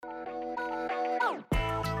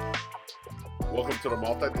Welcome to the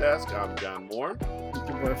MultiTask. I'm John Moore.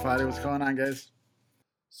 Your boy Friday, what's going on, guys?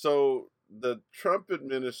 So, the Trump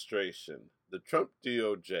administration, the Trump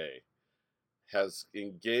DOJ, has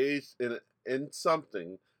engaged in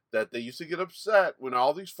something that they used to get upset when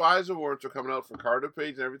all these FISA warrants are coming out for Carter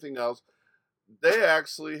Page and everything else. They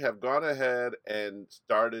actually have gone ahead and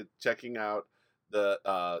started checking out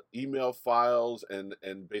the email files and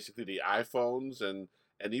basically the iPhones and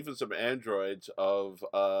even some Androids of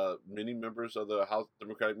many members of the House,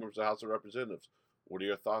 Democratic members of the House of Representatives. What are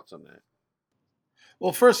your thoughts on that?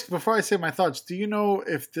 Well, first, before I say my thoughts, do you know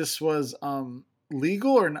if this was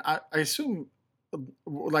legal or not? I assume,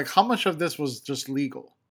 like, how much of this was just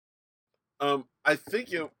legal? I think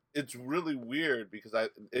it's really weird because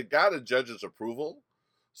it got a judge's approval,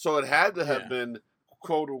 so it had to have Yeah, been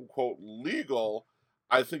quote unquote legal.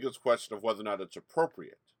 I think it's a question of whether or not it's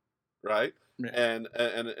appropriate, right? yeah.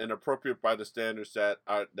 And appropriate by the standards that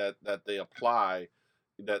they apply,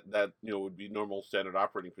 that would be normal standard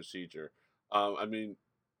operating procedure. I mean,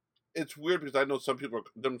 it's weird because I know some people,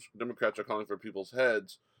 Democrats, are calling for people's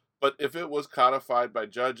heads, but if it was codified by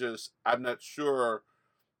judges, I'm not sure.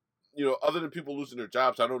 Other than people losing their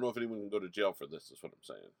jobs, I don't know if anyone can go to jail for this. Is what I'm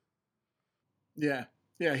saying. Yeah,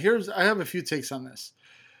 yeah. I have a few takes on this.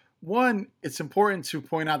 One, it's important to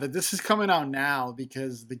point out that this is coming out now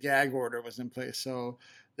because the gag order was in place. So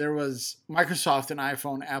there was Microsoft and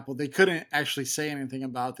iPhone, Apple. They couldn't actually say anything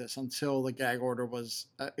about this until the gag order was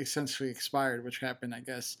essentially expired, which happened, I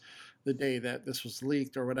guess, the day that this was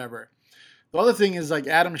leaked or whatever. The other thing is, like,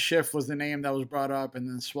 Adam Schiff was the name that was brought up, and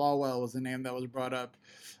then Swalwell was the name that was brought up.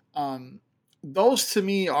 Um, those to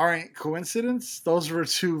me aren't coincidence. Those were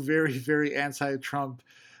two very, very anti-Trump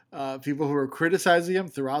people who were criticizing him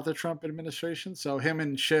throughout the Trump administration. So him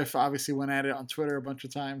and Schiff obviously went at it on Twitter a bunch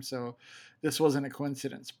of times. So this wasn't a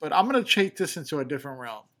coincidence. But I'm gonna take this into a different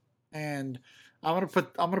realm, and I'm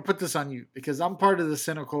gonna put this on you because I'm part of the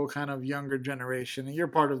cynical kind of younger generation, and you're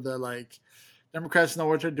part of the, like, Democrats know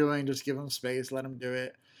what they're doing. Just give them space, let them do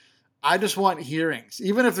it. I just want hearings.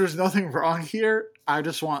 Even if there's nothing wrong here, I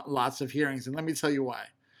just want lots of hearings. And let me tell you why.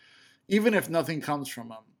 Even if nothing comes from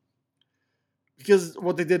them. Because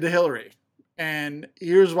what they did to Hillary. And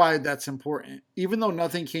here's why that's important. Even though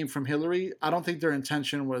nothing came from Hillary, I don't think their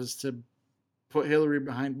intention was to put Hillary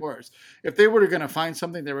behind bars. If they were going to find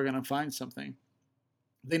something, they were going to find something.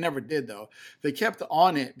 They never did, though. They kept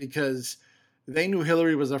on it because they knew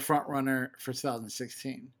Hillary was a front runner for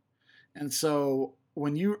 2016. And so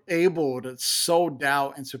when you're able to sow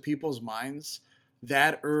doubt into people's minds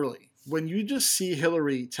that early, when you just see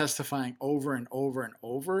Hillary testifying over and over and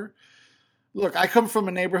over, look, I come from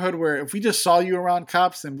a neighborhood where if we just saw you around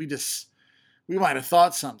cops, then we might have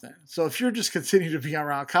thought something. So if you're just continuing to be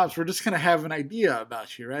around cops, we're just going to have an idea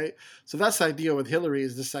about you, right? So that's the idea with Hillary,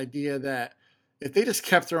 is this idea that if they just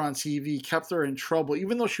kept her on TV, kept her in trouble,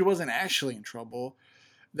 even though she wasn't actually in trouble,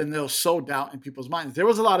 then they'll sow doubt in people's minds. There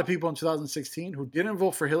was a lot of people in 2016 who didn't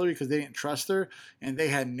vote for Hillary because they didn't trust her, and they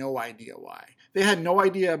had no idea why. They had no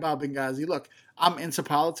idea about Benghazi. Look, I'm into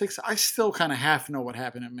politics. I still kind of half know what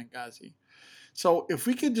happened in Benghazi. So if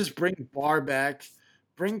we could just bring Barr back,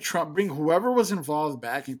 bring Trump, bring whoever was involved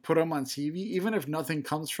back and put them on TV, even if nothing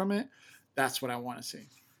comes from it, that's what I want to see.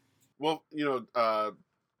 Well,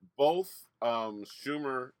 both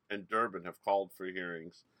Schumer and Durbin have called for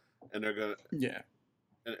hearings, and they're gonna Yeah.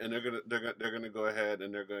 and they're gonna go ahead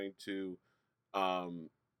and they're going to um,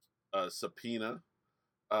 subpoena.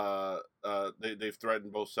 They've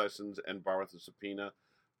threatened both Sessions and Barr with a subpoena.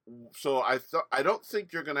 So I don't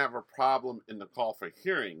think you're going to have a problem in the call for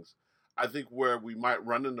hearings. I think where we might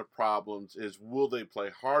run into problems is, will they play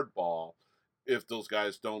hardball if those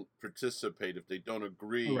guys don't participate, if they don't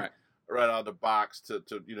agree Right. right out of the box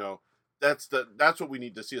that's what we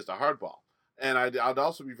need to see, as the hardball. And I'd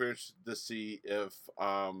also be very interested to see if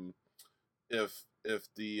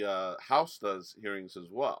the House does hearings as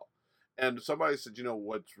well. And somebody said,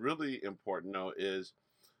 what's really important though is,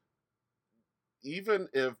 even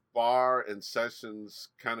if Barr and Sessions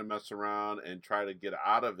kind of mess around and try to get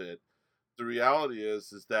out of it, the reality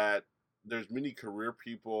is that there's many career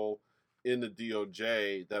people in the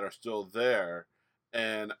DOJ that are still there,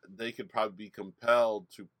 and they could probably be compelled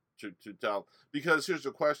to tell. Because here's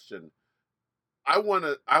the question: I want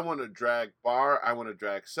to drag Barr, I want to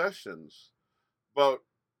drag Sessions, but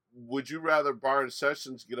would you rather Barr and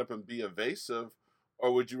Sessions get up and be evasive,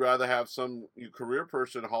 or would you rather have some career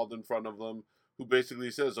person hauled in front of them who basically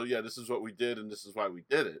says, "Oh yeah, this is what we did, and this is why we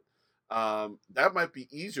did it"? That might be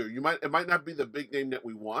easier. It might not be the big name that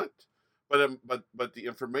we want, but the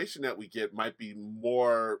information that we get might be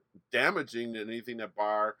more damaging than anything that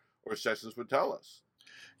Barr or Sessions would tell us.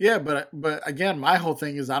 Yeah, but again, my whole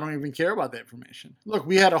thing is I don't even care about the information. Look,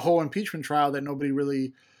 we had a whole impeachment trial that nobody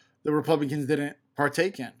really, the Republicans didn't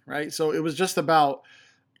partake in, right? So it was just about,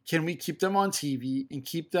 can we keep them on TV and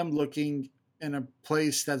keep them looking in a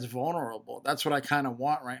place that's vulnerable? That's what I kind of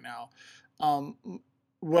want right now. Um,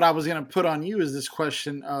 what I was going to put on you is this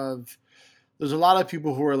question of, there's a lot of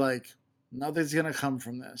people who are like, nothing's going to come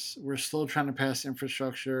from this. We're still trying to pass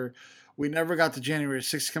infrastructure. We never got the January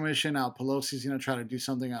 6th commission. Now Pelosi's going to try to do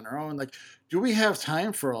something on her own. Like, do we have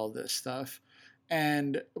time for all this stuff?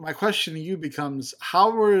 And my question to you becomes,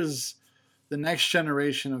 how is the next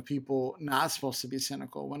generation of people not supposed to be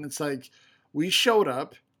cynical when it's like, we showed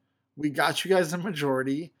up, we got you guys the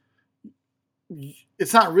majority.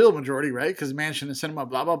 It's not a real majority, right? Because Manchin and Cinema,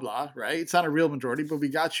 blah, blah, blah, right? It's not a real majority, but we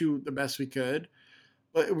got you the best we could.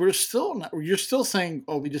 But we're still not, you're still saying,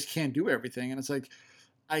 oh, we just can't do everything. And it's like,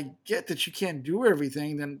 I get that you can't do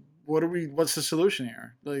everything. Then what's the solution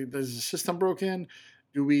here? Like, is the system broken?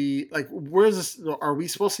 Do we, like, where's this? Are we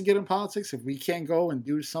supposed to get in politics if we can't go and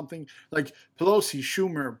do something? Like Pelosi,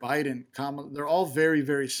 Schumer, Biden, Kamala, they're all very,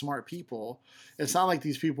 very smart people. It's not like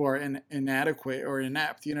these people are inadequate or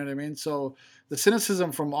inept. You know what I mean? So the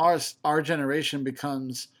cynicism from our generation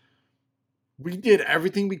becomes, we did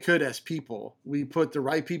everything we could as people. We put the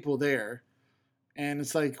right people there. And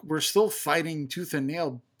it's like, we're still fighting tooth and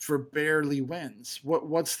nail for barely wins.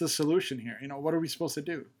 What's the solution here? What are we supposed to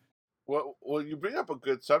do? Well, you bring up a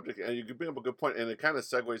good subject, and you bring up a good point, and it kind of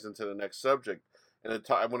segues into the next subject. And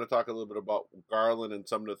I want to talk a little bit about Garland and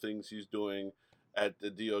some of the things he's doing at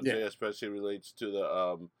the DOJ, Yeah. especially relates to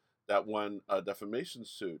the that one defamation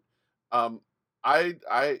suit. Um,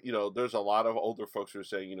 there's a lot of older folks who are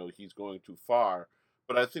saying, he's going too far,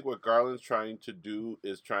 but I think what Garland's trying to do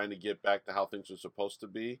is trying to get back to how things are supposed to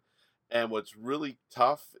be. And what's really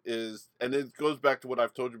tough is, and it goes back to what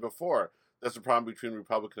I've told you before, that's the problem between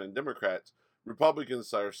Republicans and Democrats.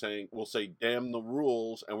 Republicans are saying, will say, damn the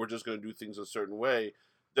rules, and we're just going to do things a certain way.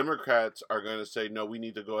 Democrats are going to say, no, we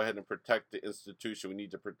need to go ahead and protect the institution. We need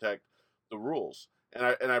to protect the rules. And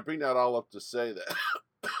I bring that all up to say that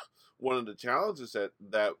one of the challenges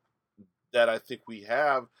that I think we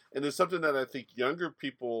have, and it's something that I think younger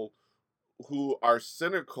people who are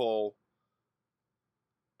cynical,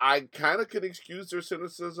 I kind of can excuse their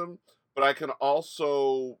cynicism, but I can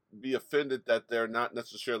also be offended that they're not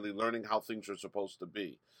necessarily learning how things are supposed to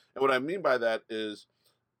be. And what I mean by that is,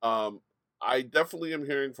 I definitely am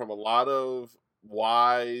hearing from a lot of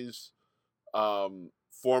wise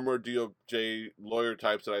former DOJ lawyer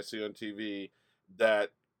types that I see on TV that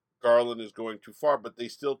Garland is going too far, but they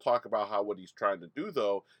still talk about how what he's trying to do,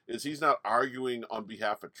 though, is he's not arguing on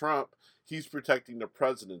behalf of Trump. He's protecting the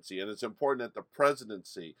presidency, and it's important that the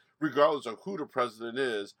presidency, regardless of who the president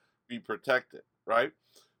is, be protected, right?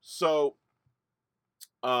 So,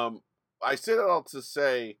 I say that all to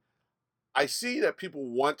say, I see that people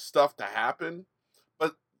want stuff to happen,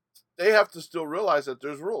 but they have to still realize that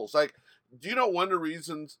there's rules. Like, do you know one of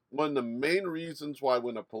the main reasons why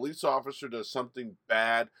when a police officer does something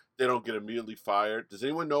bad, they don't get immediately fired? Does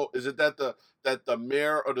anyone know? Is it that the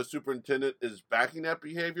mayor or the superintendent is backing that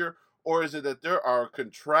behavior, or is it that there are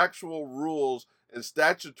contractual rules and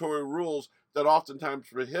statutory rules that oftentimes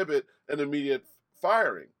prohibit an immediate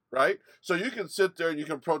firing? Right? So you can sit there and you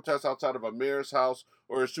can protest outside of a mayor's house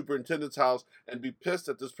or a superintendent's house and be pissed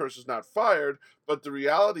that this person's not fired, but the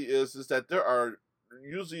reality is that there's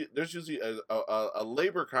usually a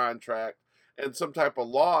labor contract and some type of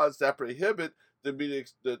laws that prohibit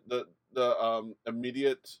the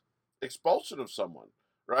immediate expulsion of someone,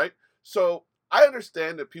 right? So I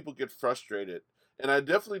understand that people get frustrated, and I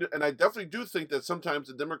definitely do think that sometimes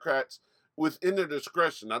the Democrats, within their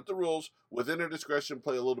discretion, not the rules, within their discretion,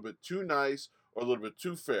 play a little bit too nice or a little bit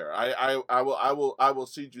too fair. I will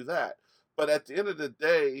cede you that. But at the end of the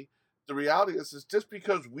day, the reality is just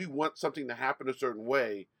because we want something to happen a certain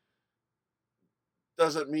way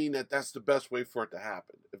doesn't mean that that's the best way for it to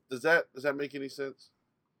happen. Does that make any sense?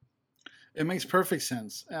 It makes perfect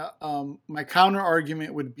sense. My counter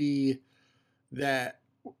argument would be that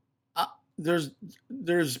uh, there's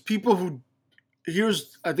people who,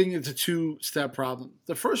 I think it's a two-step problem.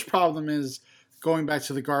 The first problem is going back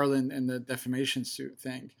to the Garland and the defamation suit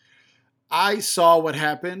thing. I saw what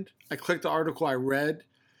happened. I clicked the article. I read.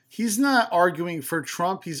 He's not arguing for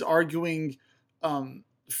Trump. He's arguing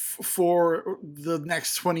for the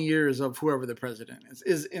next 20 years of whoever the president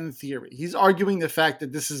is in theory. He's arguing the fact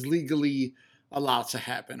that this is legally allowed to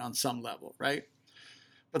happen on some level, right?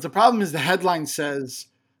 But the problem is the headline says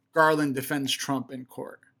Garland defends Trump in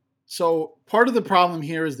court. So part of the problem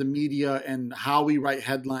here is the media and how we write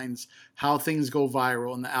headlines, how things go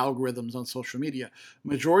viral, and the algorithms on social media.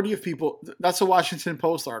 Majority of people, that's a Washington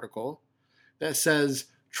Post article that says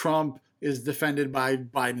Trump is defended by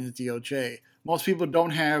Biden's DOJ. Most people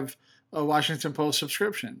don't have a Washington Post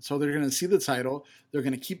subscription, so they're going to see the title, they're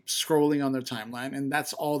going to keep scrolling on their timeline, and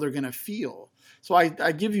that's all they're going to feel. So I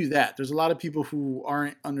give you that. There's a lot of people who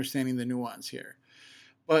aren't understanding the nuance here.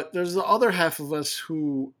 But there's the other half of us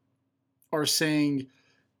who are saying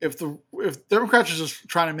if Democrats are just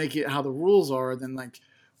trying to make it how the rules are, then like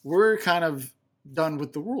we're kind of done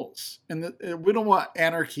with the rules, and we don't want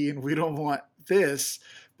anarchy and we don't want this.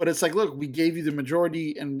 But it's like, look, we gave you the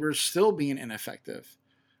majority, and we're still being ineffective.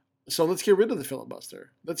 So let's get rid of the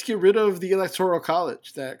filibuster. Let's get rid of the electoral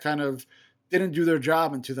college that kind of didn't do their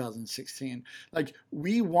job in 2016. Like,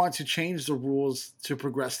 we want to change the rules to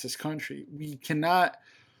progress this country. We cannot.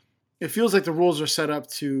 It feels like the rules are set up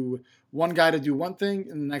to one guy to do one thing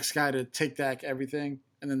and the next guy to take back everything,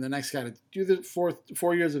 and then the next guy to do the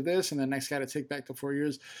 4 years of this, and the next guy to take back the 4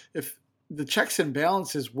 years. If the checks and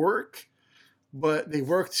balances work, but they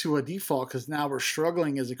work to a default because now we're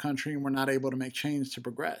struggling as a country and we're not able to make change to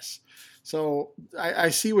progress. So I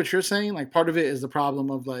see what you're saying. Like, part of it is the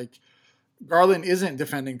problem of like Garland isn't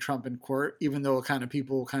defending Trump in court, even though kind of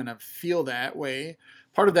people kind of feel that way.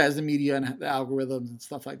 Part of that is the media and the algorithms and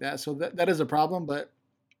stuff like that. So that is a problem. But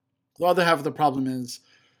the other half of the problem is,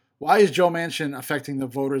 why is Joe Manchin affecting the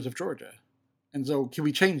voters of Georgia? And so can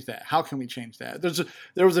we change that? How can we change that?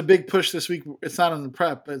 There was a big push this week. It's not on the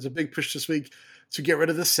prep, but it's a big push this week to get rid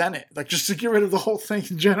of the Senate, like just to get rid of the whole thing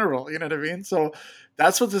in general. You know what I mean? So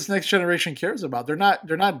that's what this next generation cares about. They're not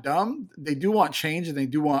dumb. They do want change, and they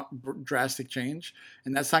do want drastic change,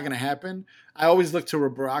 and that's not going to happen. I always look to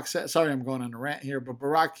what Barack said. Sorry, I'm going on a rant here, but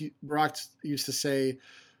Barack used to say,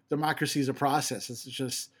 democracy is a process. It's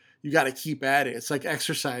just, you got to keep at it. It's like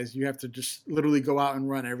exercise. You have to just literally go out and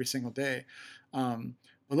run every single day.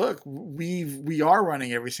 But look, we are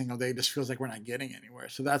running every single day. It just feels like we're not getting anywhere.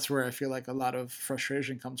 So that's where I feel like a lot of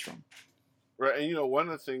frustration comes from. Right, and one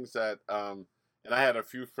of the things that, and I had a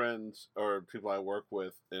few friends or people I work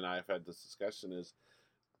with, and I've had this discussion, is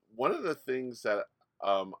one of the things that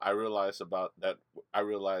I realized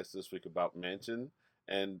this week about Manchin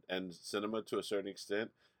and cinema to a certain extent,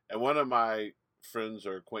 and one of my friends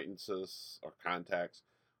or acquaintances or contacts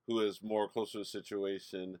who is more close to the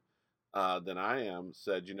situation than I am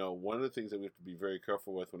said, one of the things that we have to be very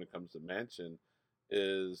careful with when it comes to Manchin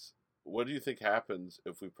is, what do you think happens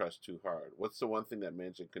if we press too hard? What's the one thing that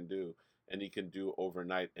Manchin can do, and he can do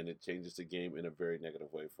overnight, and it changes the game in a very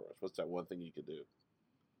negative way for us? What's that one thing he could do?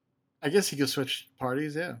 I guess he could switch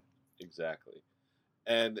parties, yeah. Exactly.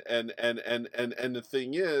 And the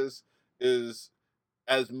thing is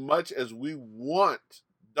as much as we want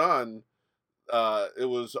done, it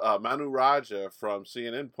was Manu Raja from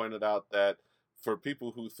CNN pointed out that for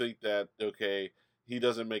people who think that, okay, he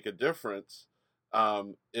doesn't make a difference,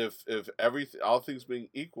 if everything, all things being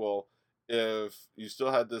equal, if you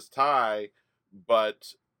still had this tie,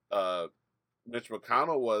 but Mitch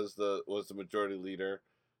McConnell was the majority leader,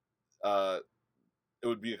 it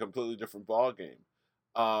would be a completely different ball game.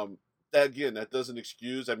 That doesn't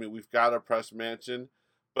excuse. I mean, we've got to press Manchin.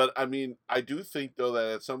 But, I mean, I do think, though, that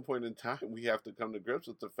at some point in time, we have to come to grips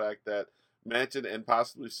with the fact that Manchin and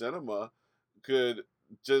possibly Sinema could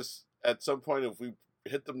just, at some point, if we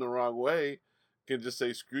hit them the wrong way, can just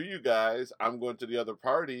say, screw you guys, I'm going to the other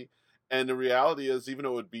party. And the reality is, even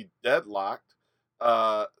though it would be deadlocked,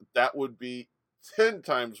 that would be 10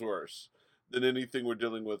 times worse than anything we're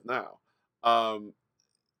dealing with now. And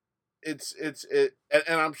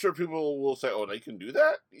I'm sure people will say, oh, they can do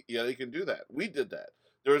that? Yeah, they can do that. We did that.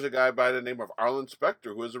 There was a guy by the name of Arlen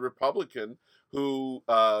Specter, who is a Republican, who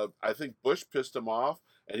I think Bush pissed him off,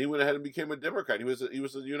 and he went ahead and became a Democrat. He was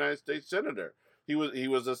a United States senator. He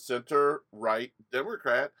was a center right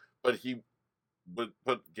Democrat, but gave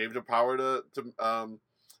the power to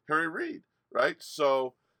Harry Reid, right?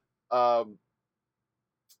 So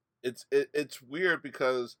it's weird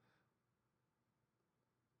because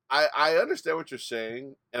I understand what you're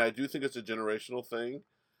saying, and I do think it's a generational thing.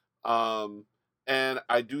 And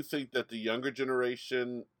I do think that the younger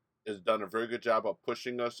generation has done a very good job of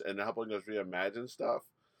pushing us and helping us reimagine stuff.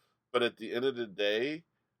 But at the end of the day,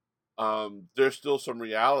 there's still some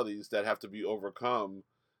realities that have to be overcome,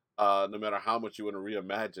 no matter how much you want to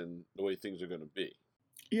reimagine the way things are going to be.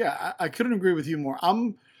 Yeah, I couldn't agree with you more.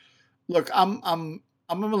 I'm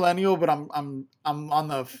a millennial, but I'm on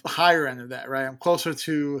the higher end of that, right? I'm closer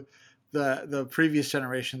to the previous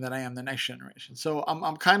generation than I am the next generation. So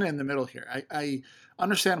I'm kind of in the middle here. I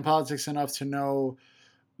understand politics enough to know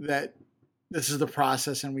that this is the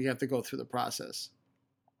process and we have to go through the process.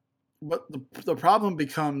 But the problem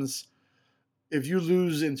becomes if you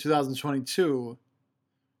lose in 2022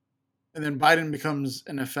 and then Biden becomes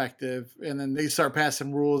ineffective and then they start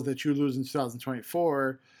passing rules that you lose in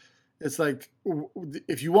 2024, it's like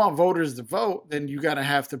if you want voters to vote, then you got to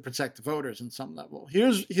have to protect the voters on some level.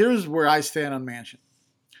 Here's where I stand on Manchin.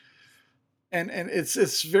 And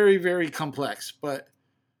it's very, very complex, but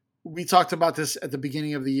we talked about this at the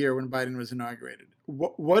beginning of the year when Biden was inaugurated.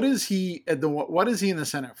 What is he in the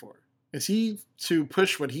Senate for? Is he to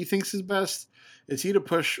push what he thinks is best? Is he to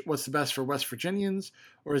push what's the best for West Virginians?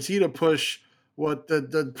 Or is he to push what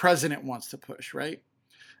the president wants to push, right?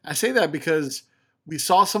 I say that because we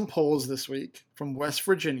saw some polls this week from West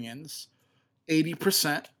Virginians.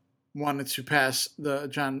 80% wanted to pass the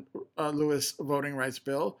John Lewis voting rights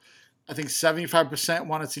bill. I think 75%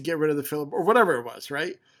 wanted to get rid of the filibuster, or whatever it was,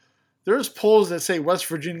 right? There's polls that say West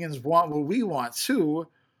Virginians want what we want too.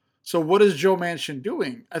 So what is Joe Manchin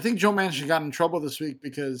doing? I think Joe Manchin got in trouble this week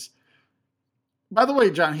because, by the way,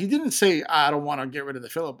 John, he didn't say, I don't want to get rid of the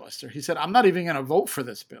filibuster. He said, I'm not even going to vote for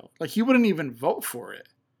this bill. Like, he wouldn't even vote for it.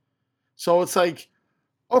 So it's like,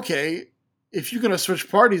 okay, if you're going to switch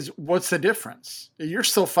parties, what's the difference? You're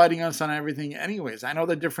still fighting us on everything anyways. I know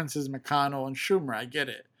the difference is McConnell and Schumer. I get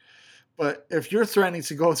it. But if you're threatening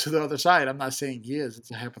to go to the other side, I'm not saying he is,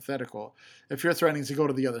 it's a hypothetical. If you're threatening to go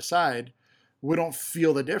to the other side, we don't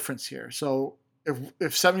feel the difference here. So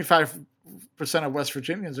if 75% of West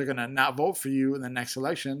Virginians are going to not vote for you in the next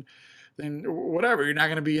election, then whatever, you're not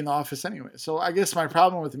going to be in the office anyway. So I guess my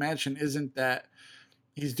problem with Manchin isn't that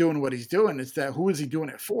he's doing what he's doing. It's that who is he doing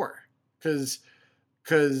it for? Because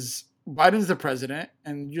Biden's the president,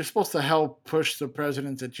 and you're supposed to help push the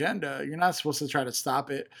president's agenda. You're not supposed to try to stop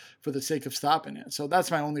it for the sake of stopping it. So that's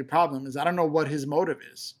my only problem is I don't know what his motive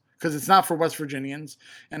is because it's not for West Virginians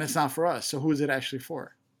and it's not for us. So who is it actually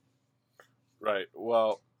for? Right.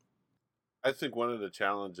 Well, I think one of the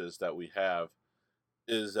challenges that we have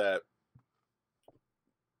is that,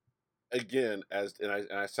 again, and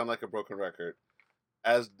I sound like a broken record,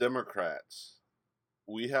 as Democrats,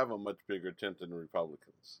 we have a much bigger tent than the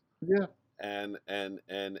Republicans. Yeah. And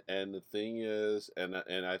the thing is, and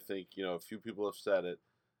I think a few people have said it.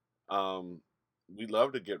 We'd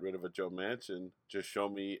love to get rid of a Joe Manchin. Just show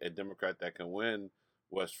me a Democrat that can win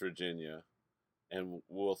West Virginia, and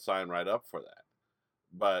we'll sign right up for that.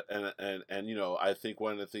 But and I think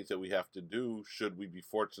one of the things that we have to do, should we be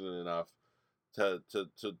fortunate enough to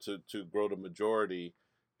grow the majority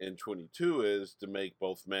in 22, is to make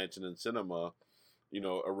both Manchin and Sinema,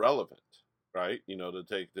 irrelevant, right? To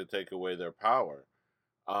take away their power.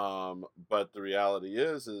 But the reality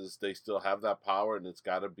is they still have that power, and it's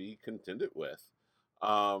got to be contended with.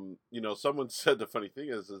 Someone said the funny thing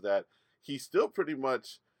is that he's still pretty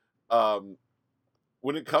much,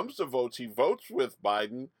 when it comes to votes, he votes with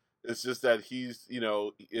Biden. It's just that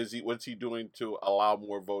what's he doing to allow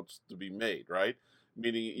more votes to be made, right?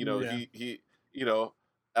 Meaning, it's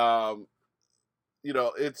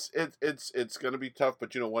going to be tough.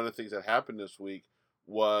 But one of the things that happened this week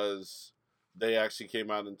was they actually came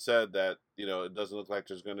out and said that it doesn't look like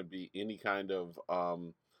there's going to be any kind of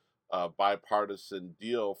bipartisan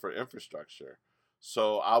deal for infrastructure.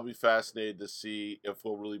 So I'll be fascinated to see if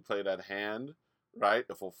we'll really play that hand, right?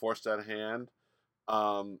 If we'll force that hand.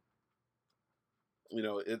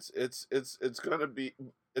 It's going to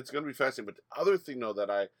be fascinating. But the other thing though that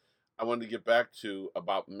I wanted to get back to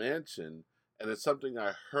about Manchin, and it's something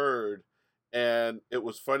I heard, and it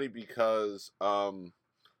was funny because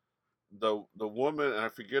the woman, and I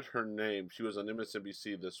forget her name, she was on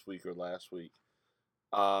MSNBC this week or last week,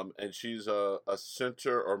 and she's a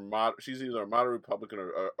center or she's either a moderate Republican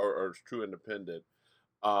or true independent.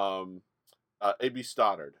 A.B.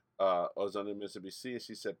 Stoddard was on MSNBC, and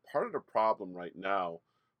she said part of the problem right now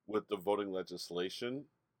with the voting legislation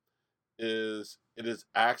is it is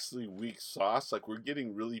actually weak sauce. Like, we're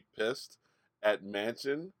getting really pissed at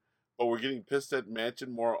Manchin, but we're getting pissed at Manchin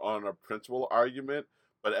more on a principle argument.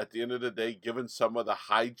 But at the end of the day, given some of the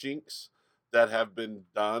hijinks that have been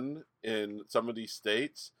done in some of these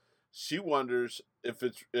states, she wonders if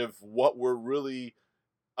what we're really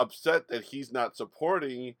upset that he's not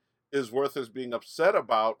supporting is worth us being upset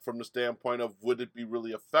about from the standpoint of would it be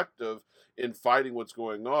really effective in fighting what's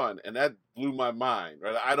going on. And that blew my mind,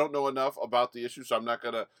 right? I don't know enough about the issue, so I'm not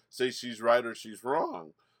going to say she's right or she's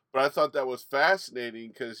wrong. But I thought that was fascinating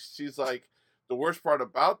because she's like, the worst part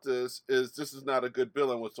about this is not a good bill.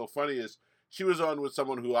 And what's so funny is she was on with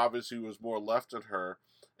someone who obviously was more left than her,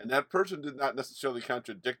 and that person did not necessarily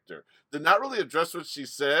contradict her. Did not really address what she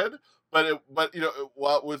said, but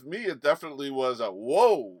well, with me, it definitely was a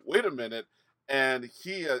whoa. Wait a minute, and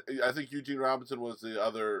I think Eugene Robinson was the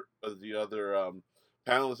other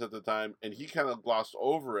panelist at the time, and he kind of glossed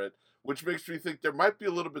over it, which makes me think there might be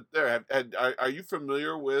a little bit there. Are you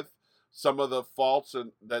familiar with some of the faults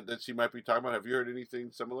and that she might be talking about? Have you heard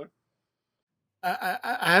anything similar? I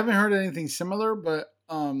haven't heard anything similar, but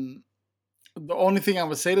the only thing I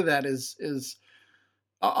would say to that is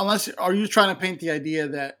unless are you trying to paint the idea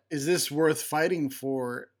that is this worth fighting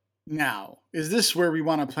for now? Is this where we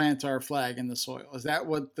want to plant our flag in the soil? Is that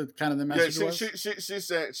what the kind of the Yeah, message was?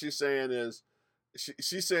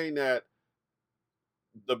 she's saying that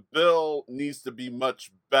the bill needs to be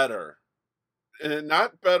much better, and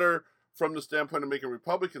not better from the standpoint of making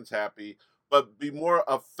Republicans happy, but be more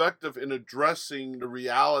effective in addressing the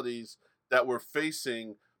realities that we're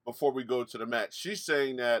facing before we go to the match. She's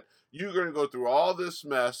saying that you're going to go through all this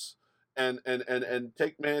mess and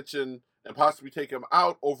take Manchin and possibly take him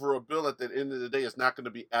out over a bill at the end of the day is not going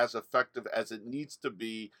to be as effective as it needs to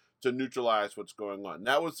be to neutralize what's going on.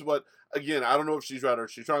 That was what, again, I don't know if she's right or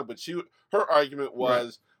she's wrong, but her argument Right.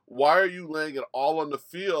 was, why are you laying it all on the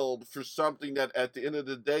field for something that at the end of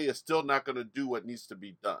the day is still not going to do what needs to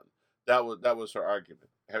be done? That was her argument.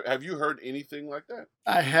 Have you heard anything like that?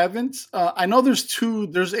 I haven't. I know there's two.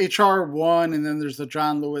 There's HR1, and then there's the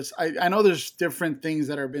John Lewis. I know there's different things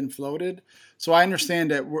that are being floated. So I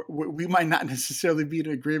understand that we might not necessarily be in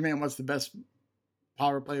agreement on what's the best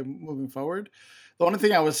power play moving forward. The only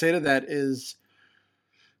thing I would say to that is,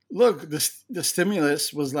 look, the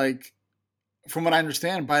stimulus was like, from what I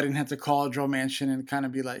understand, Biden had to call Joe Manchin and kind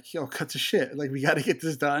of be like, "Yo, cut the shit. Like, we got to get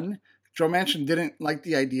this done." Joe Manchin didn't like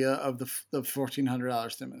the idea of the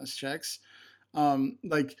 $1,400 stimulus checks.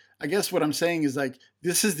 Like, I guess what I'm saying is like,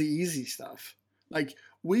 this is the easy stuff. Like,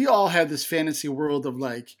 we all had this fantasy world of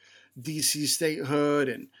like DC statehood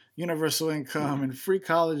and universal income and free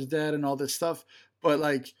college debt and all this stuff. But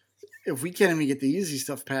like, if we can't even get the easy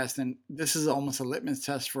stuff passed, then this is almost a litmus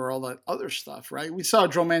test for all that other stuff, right? We saw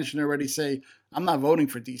Joe Manchin already say, "I'm not voting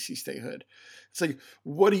for DC statehood." It's like,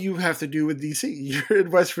 what do you have to do with DC? You're in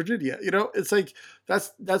West Virginia, It's like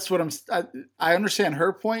that's what I understand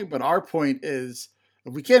her point, but our point is,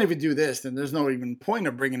 if we can't even do this, then there's no even point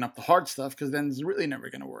of bringing up the hard stuff because then it's really never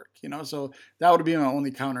going to work. So that would be my only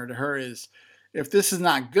counter to her is, if this is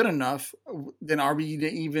not good enough, then are we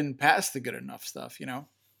even past the good enough stuff?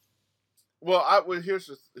 Well, here's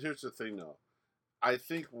the thing though. I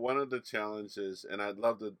think one of the challenges, and I'd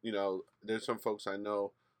love to, there's some folks I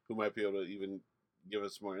know who might be able to even give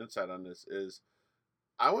us more insight on this. Is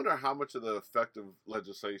I wonder how much of the effective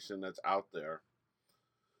legislation that's out there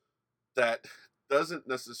that doesn't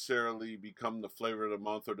necessarily become the flavor of the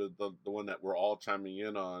month or the one that we're all chiming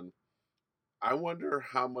in on. I wonder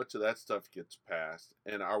how much of that stuff gets passed,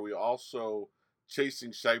 and are we also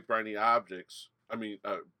chasing shiny briny objects? I mean,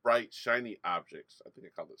 bright shiny objects. I think I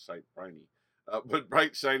called it shiny briny, but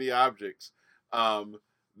bright shiny objects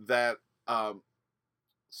that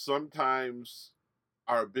sometimes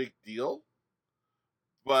are a big deal,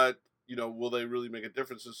 but will they really make a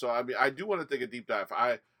difference? And so, I mean, I do want to take a deep dive.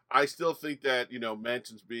 I still think that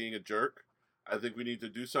Manchin's being a jerk. I think we need to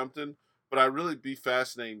do something, but I really be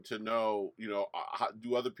fascinating to know, how,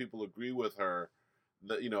 do other people agree with her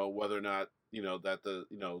that whether or not that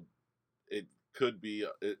it could be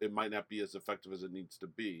it might not be as effective as it needs to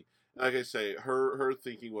be. And like I say, her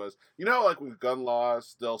thinking was, like with gun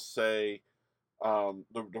laws, they'll say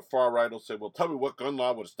the far right will say, well, tell me what gun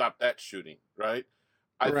law would stop that shooting, right?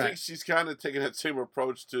 I Right. think she's kind of taking that same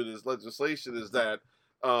approach to this legislation, is that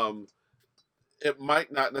um, it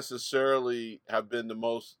might not necessarily have been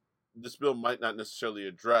this bill might not necessarily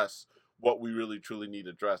address what we really truly need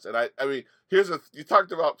addressed. And I mean, you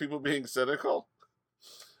talked about people being cynical.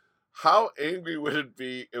 How angry would it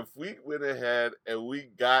be if we went ahead and we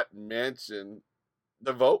got Manchin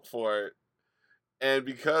to vote for it, and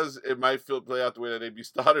because it might play out the way that A.B.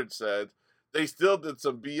 Stoddard said, they still did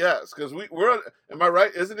some BS? Because am I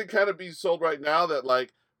right? Isn't it kind of being sold right now that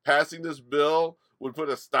like passing this bill would put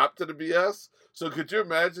a stop to the BS? So could you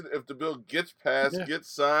imagine if the bill gets passed, Yeah. gets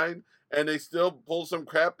signed, and they still pull some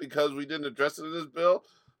crap because we didn't address it in this bill?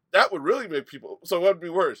 That would really make people. So what would be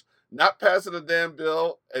worse? Not passing a damn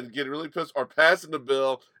bill and getting really pissed, or passing the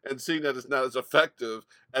bill and seeing that it's not as effective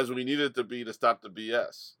as we need it to be to stop the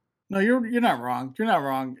BS? No, you're not wrong. You're not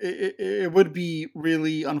wrong. It would be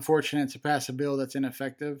really unfortunate to pass a bill that's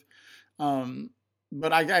ineffective. Um,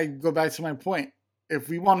 but I go back to my point. If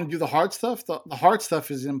we want to do the hard stuff, the hard stuff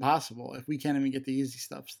is impossible if we can't even get the easy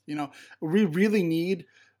stuff. We really need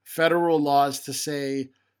federal laws to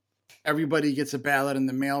say everybody gets a ballot in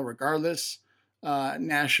the mail regardless.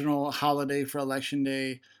 national holiday for election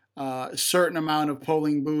day, a certain amount of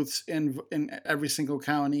polling booths in every single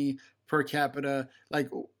county per capita. Like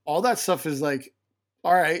all that stuff is like,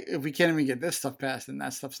 all right, if we can't even get this stuff passed, then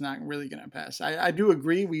that stuff's not really going to pass. I do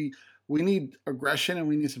agree. We need aggression and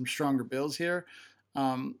we need some stronger bills here.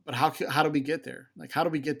 But how do we get there? Like, how do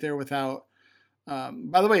we get there without?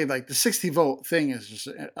 By the way, like the 60 vote thing is just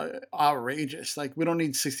outrageous. Like, we don't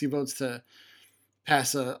need 60 votes to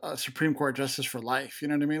pass a Supreme Court justice for life. You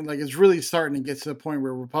know what I mean? Like, it's really starting to get to the point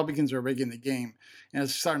where Republicans are rigging the game, and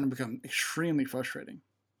it's starting to become extremely frustrating.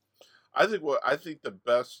 I think the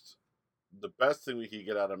best thing we could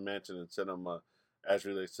get out of Manchin and Sinema as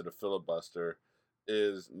relates to the filibuster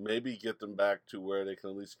is maybe get them back to where they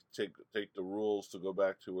can at least take the rules to go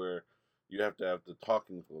back to where you have to have the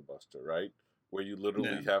talking filibuster, right? Where you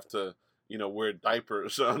literally have to, wear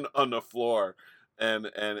diapers on the floor and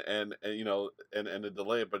and to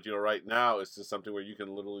delay it. But right now it's just something where you can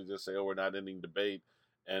literally just say, oh, we're not ending debate,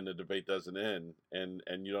 and the debate doesn't end,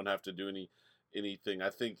 and you don't have to do anything. I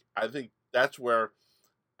think that's where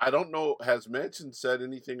I don't know. Has Manchin said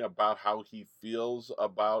anything about how he feels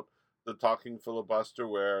about the talking filibuster?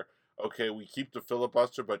 Where okay, we keep the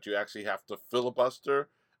filibuster, but you actually have to filibuster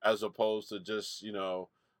as opposed to just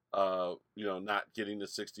not getting the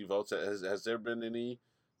 60 votes. Has there been any?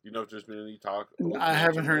 If there's been any talk with I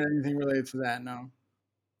haven't Manchin heard that? anything related to that. No,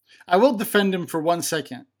 I will defend him for 1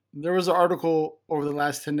 second. There was an article over the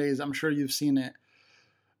last 10 days. I'm sure you've seen it.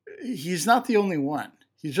 He's not the only one.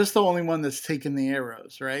 He's just the only one that's taken the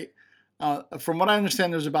arrows, right? From what I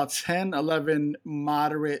understand, there's about 10, 11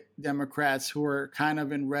 moderate Democrats who are kind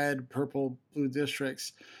of in red, purple, blue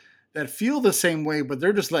districts that feel the same way, but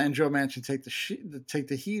they're just letting Joe Manchin take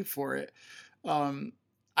the heat for it.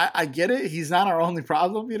 I get it. He's not our only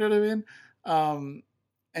problem. You know what I mean?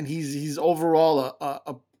 And he's overall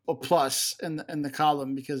a plus in the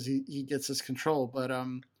column because he gets his control. But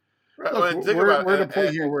Right. look, Well, think about we're at a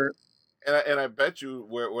point here where and I bet you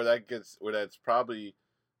where that's probably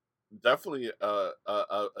definitely a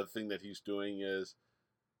thing that he's doing is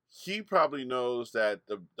he probably knows that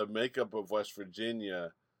the makeup of West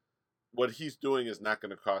Virginia, what he's doing is not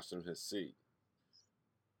going to cost him his seat.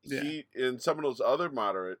 yeah. He in some of those other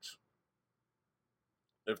moderates,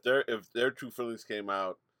 if their true feelings came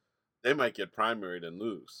out, they might get primaried and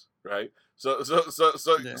lose, right?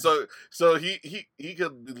 Yeah. So he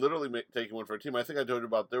could be literally taking one for a team. I think I told you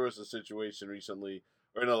about there was a situation recently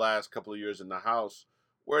or in the last couple of years in the House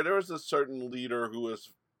where there was a certain leader who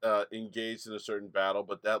was engaged in a certain battle,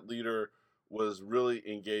 but that leader was really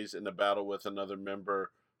engaged in a battle with another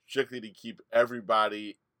member strictly to keep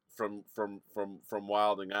everybody from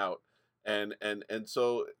wilding out, and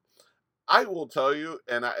so I will tell you,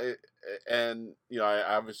 I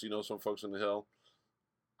obviously know some folks on the Hill.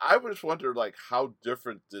 I just wonder like how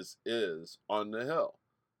different this is on the Hill,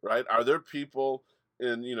 right? Are there people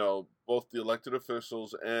in both the elected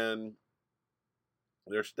officials and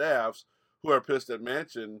their staffs who are pissed at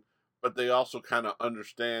Manchin, but they also kind of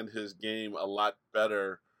understand his game a lot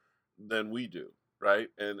better than we do, right?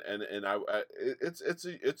 It's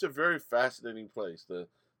a very fascinating place. The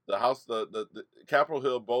House, the Capitol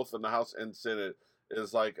Hill, both in the House and Senate,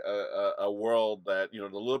 is like a world that the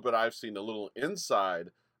little bit I've seen, the little inside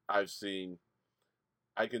I've seen,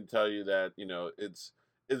 I can tell you that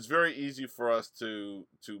it's very easy for us to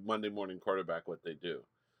Monday morning quarterback what they do,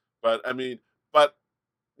 but I mean, but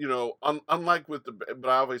unlike with but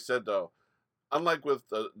I always said though, unlike with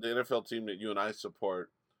the NFL team that you and I support,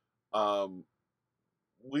 um,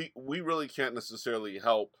 we really can't necessarily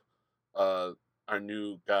help uh, our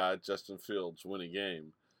new guy Justin Fields win a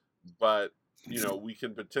game, but we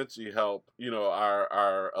can potentially help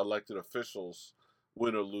our elected officials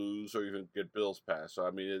win or lose or even get bills passed. So I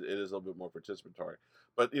mean, it is a little bit more participatory.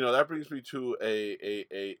 But that brings me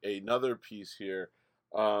to another piece here.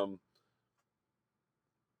 Um,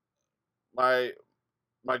 my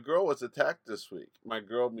my girl was attacked this week. My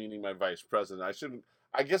girl meaning my vice president.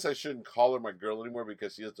 I guess I shouldn't call her my girl anymore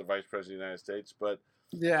because she is the vice president of the United States. But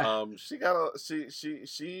Yeah. she got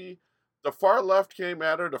the far left came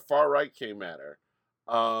at her, the far right came at her.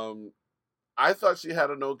 I thought she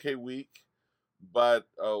had an okay week, but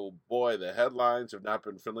oh boy, the headlines have not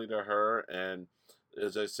been friendly to her. And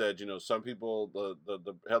as I said, some people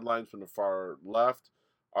the headlines from the far left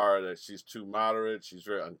are that she's too moderate, she's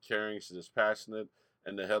very uncaring, she's dispassionate,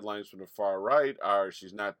 and the headlines from the far right are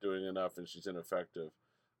she's not doing enough and she's ineffective.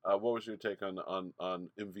 What was your take on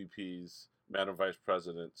MVP's Madam Vice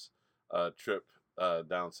President's trip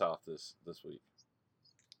down south this week?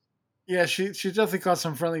 Yeah, she definitely caught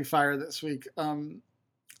some friendly fire this week.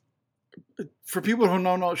 for people who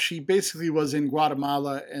don't know, she basically was in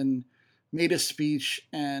Guatemala and made a speech,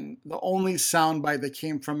 and the only soundbite that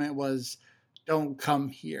came from it was, "Don't come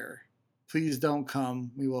here. Please don't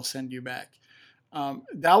come. We will send you back."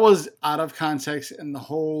 That was out of context in the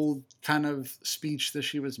whole kind of speech that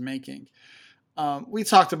she was making. We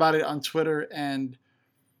talked about it on Twitter, and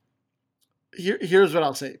here's what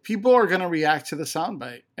I'll say: people are going to react to the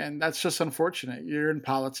soundbite, and that's just unfortunate. You're in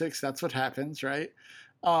politics; that's what happens, right?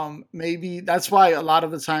 Maybe that's why a lot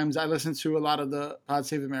of the times I listen to a lot of the Pod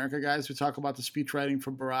Save America guys who talk about the speech writing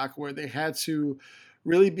for Barack, where they had to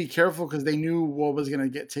really be careful because they knew what was going to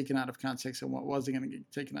get taken out of context and what wasn't going to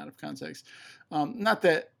get taken out of context. Not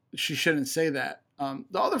that she shouldn't say that.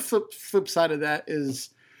 The other flip side of that is,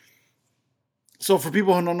 so for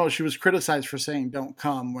people who don't know, she was criticized for saying "don't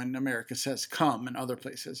come" when America says "come" in other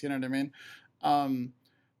places. You know what I mean?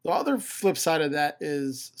 The other flip side of that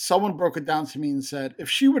is someone broke it down to me and said, if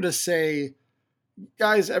she were to say,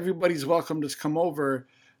 "Guys, everybody's welcome to come over,"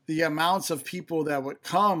 the amounts of people that would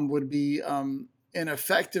come would be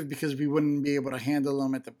ineffective because we wouldn't be able to handle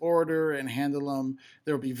them at the border and handle them.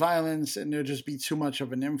 There would be violence and there'd just be too much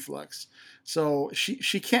of an influx. So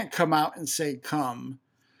she can't come out and say "come."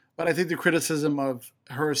 But I think the criticism of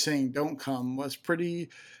her saying "don't come" was pretty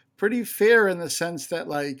fair in the sense that,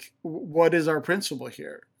 like, what is our principle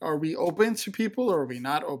here? Are we open to people or are we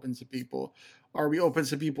not open to people? Are we open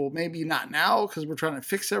to people maybe not now because we're trying to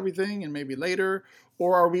fix everything and maybe later?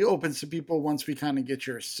 Or are we open to people once we kind of get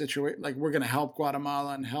your situation, like we're going to help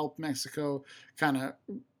Guatemala and help Mexico kind of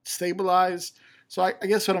stabilize? So I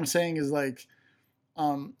guess what I'm saying is, like,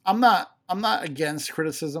 I'm not against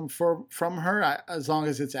criticism from her as long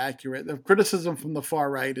as it's accurate. The criticism from the far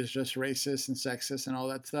right is just racist and sexist and all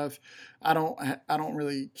that stuff. I don't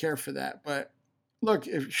really care for that. But look,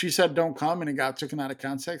 if she said "don't come" and it got taken out of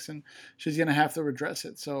context, and she's gonna have to redress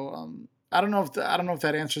it. So I don't know if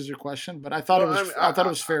that answers your question, but I thought it Well, was I mean, I thought it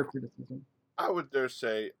was fair criticism. I would dare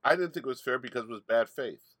say I didn't think it was fair because it was bad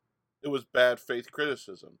faith. It was bad faith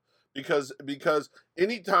criticism because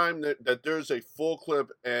anytime that there's a full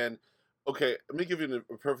clip and okay, let me give you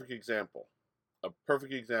a perfect example. A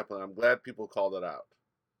perfect example, and I'm glad people called it out.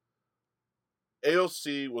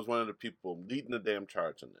 AOC was one of the people leading the damn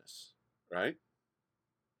charge in this, right?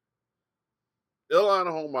 Ilhan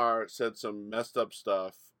Omar said some messed up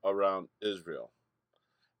stuff around Israel.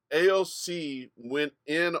 AOC went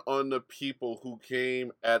in on the people who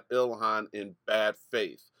came at Ilhan in bad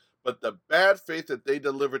faith. But the bad faith that they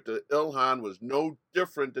delivered to Ilhan was no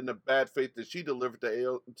different than the bad faith that she delivered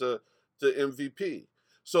to MVP.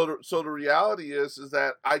 So the reality is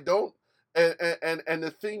that I don't, and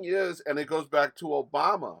the thing is, and it goes back to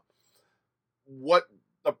Obama. What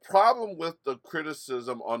the problem with the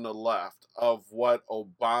criticism on the left of what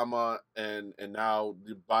Obama and now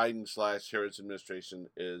the Biden slash Harris administration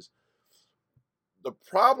is, the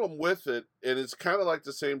problem with it, and it's kind of like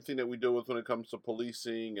the same thing that we deal with when it comes to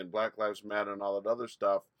policing and Black Lives Matter and all that other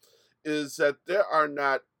stuff, is that there are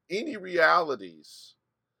not any realities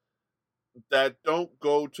that don't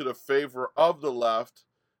go to the favor of the left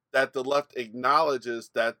that the left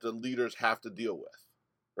acknowledges that the leaders have to deal with,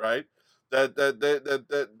 right? That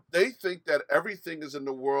they think that everything is in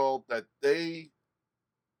the world that the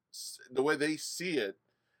way they see it,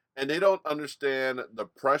 and they don't understand the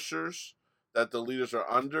pressures that the leaders are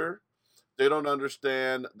under. They don't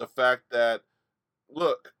understand the fact that,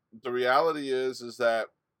 look, the reality is that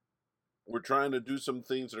we're trying to do some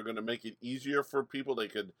things that are going to make it easier for people. They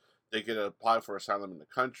could apply for asylum in the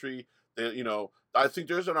country. I think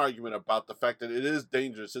there's an argument about the fact that it is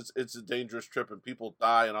dangerous. It's a dangerous trip and people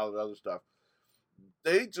die and all the other stuff.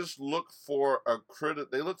 They just look for a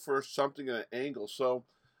critic. They look for something in an angle. So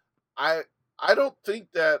I I don't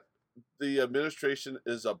think that the administration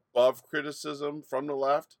is above criticism from the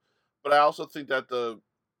left, but I also think that the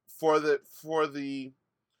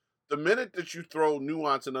minute that you throw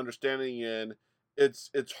nuance and understanding in,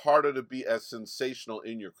 it's harder to be as sensational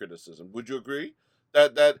in your criticism. Would you agree?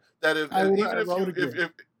 That if even I if would you agree.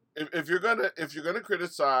 if you're gonna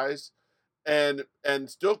criticize and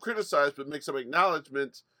still criticize but make some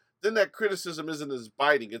acknowledgments, then that criticism isn't as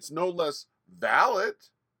biting. It's no less valid,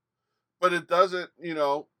 but it doesn't,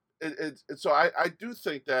 so I do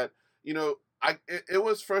think that, it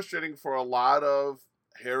was frustrating for a lot of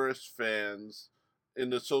Harris fans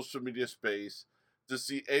in the social media space to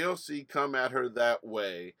see AOC come at her that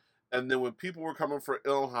way. And then when people were coming for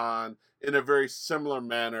Ilhan in a very similar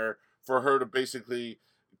manner, for her to basically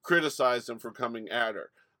criticize them for coming at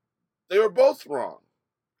her. They were both wrong.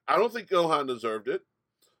 I don't think Ilhan deserved it,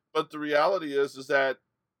 but the reality is that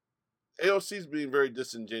AOC is being very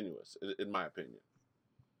disingenuous, in my opinion.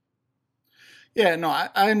 Yeah, no,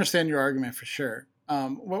 I understand your argument for sure.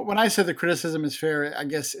 When I said the criticism is fair, I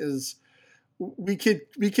guess is we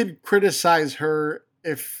could criticize her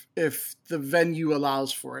if the venue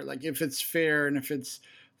allows for it, like if it's fair and if it's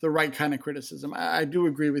the right kind of criticism. I do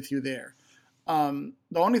agree with you there. The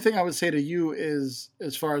only thing I would say to you is,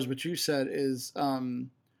 as far as what you said, is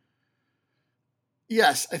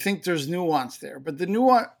yes, I think there's nuance there, but the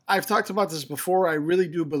nuance, I've talked about this before. I really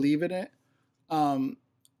do believe in it. Um,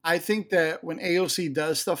 I think that when AOC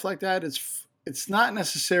does stuff like that, it's not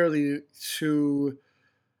necessarily to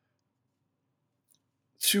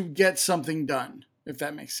get something done, if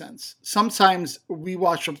that makes sense. Sometimes we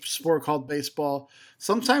watch a sport called baseball.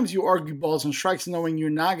 Sometimes you argue balls and strikes knowing you're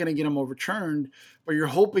not going to get them overturned, but you're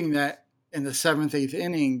hoping that in the seventh, eighth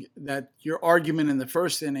inning, that your argument in the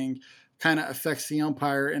first inning kind of affects the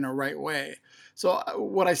umpire in a right way. So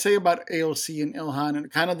what I say about AOC and Ilhan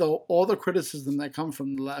and kind of all the criticism that come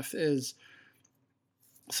from the left is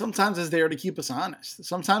sometimes it's there to keep us honest.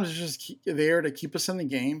 Sometimes it's just there to keep us in the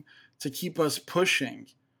game, to keep us pushing.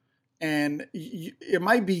 And it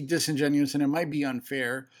might be disingenuous and it might be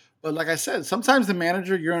unfair. But like I said, sometimes the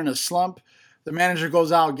manager, you're in a slump. The manager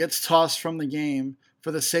goes out, gets tossed from the game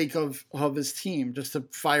for the sake of his team, just to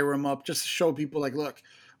fire him up, just to show people like, look,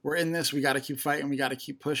 we're in this. We got to keep fighting. We got to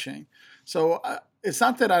keep pushing. So it's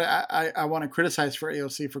not that I want to criticize for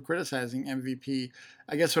AOC for criticizing MVP.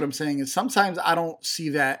 I guess what I'm saying is sometimes I don't see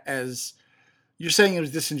that as, you're saying it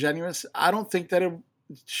was disingenuous. I don't think that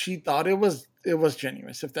she thought it was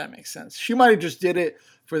genuine, if that makes sense. She might have just did it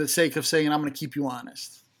for the sake of saying, I'm going to keep you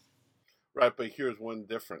honest. Right, but here's one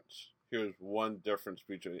difference.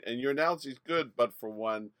 Between, and your analogy is good, but for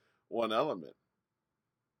one element,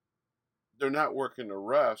 they're not working the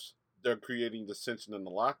refs; they're creating dissension in the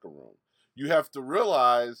locker room. You have to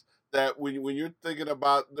realize that when you're thinking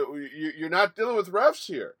about you're not dealing with refs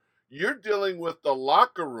here. You're dealing with the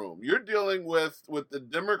locker room. You're dealing with the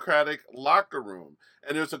Democratic locker room,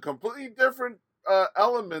 and there's a completely different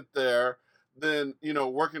element there than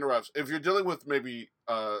working the refs. If you're dealing with maybe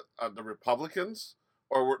the Republicans,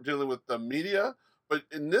 or we're dealing with the media, but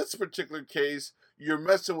in this particular case, you're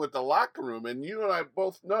messing with the locker room, and you and I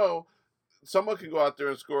both know someone can go out there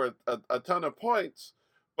and score a ton of points,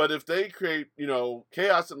 but if they create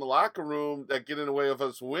chaos in the locker room that get in the way of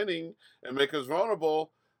us winning and make us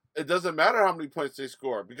vulnerable, it doesn't matter how many points they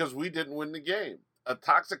score because we didn't win the game. A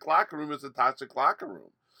toxic locker room is a toxic locker room.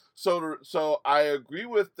 So I agree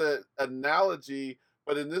with the analogy,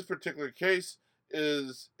 but in this particular case,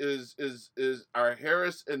 is are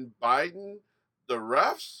Harris and Biden the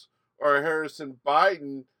refs, or are Harris and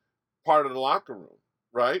Biden part of the locker room?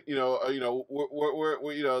 Right? We're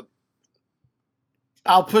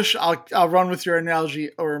I'll run with your analogy,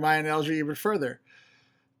 or my analogy, even further.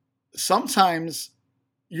 Sometimes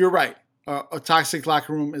you're right. A toxic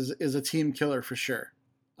locker room is a team killer for sure.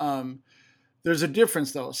 There's a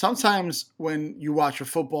difference though. Sometimes when you watch a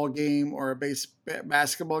football game or a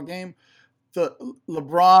basketball game, the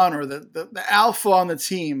LeBron or the alpha on the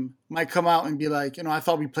team might come out and be like, I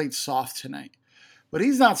thought we played soft tonight. But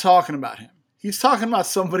he's not talking about him. He's talking about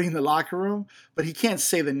somebody in the locker room, but he can't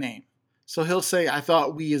say the name. So he'll say, I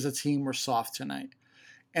thought we as a team were soft tonight.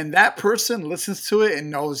 And that person listens to it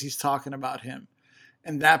and knows he's talking about him.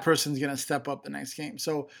 And that person's going to step up the next game.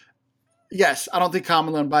 So, yes, I don't think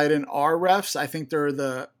Kamala and Biden are refs. I think they're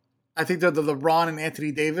the LeBron and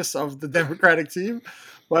Anthony Davis of the Democratic team.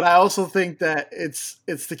 But I also think that it's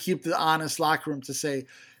to keep the honest locker room, to say,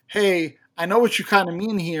 hey, I know what you kind of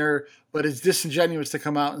mean here, but it's disingenuous to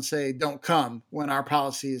come out and say don't come when our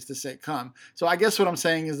policy is to say come. So I guess what I'm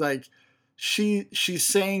saying is like she's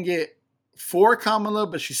saying it for Kamala,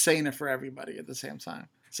 but she's saying it for everybody at the same time.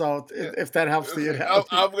 So if that helps the analogy.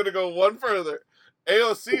 I'm going to go one further.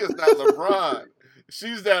 AOC is not LeBron.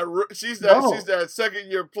 She's that second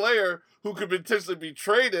year player who could potentially be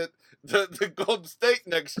traded to Golden State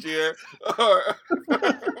next year, or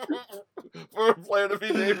for a player to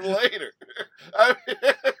be named later. I mean,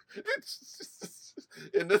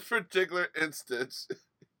 in this particular instance,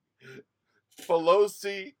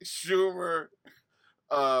 Pelosi, Schumer,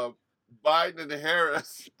 Biden, and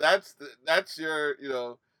Harris. That's your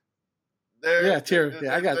tier.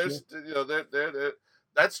 Yeah, I got you.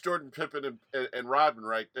 That's Jordan Pippen and Rodman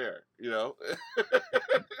right there.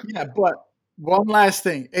 Yeah, but one last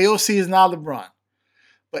thing. AOC is not LeBron.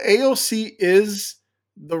 But AOC is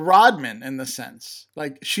the Rodman in the sense.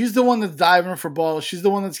 Like, she's the one that's diving for balls. She's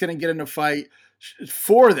the one that's going to get in a fight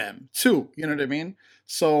for them, too. You know what I mean?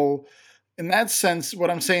 So, in that sense,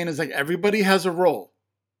 what I'm saying is, like, everybody has a role.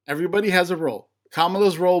 Everybody has a role.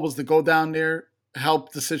 Kamala's role was to go down there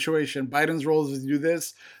help the situation. Biden's role is to do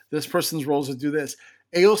this. This person's role is to do this.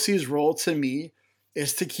 AOC's role to me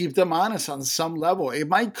is to keep them honest on some level. It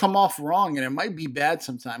might come off wrong and it might be bad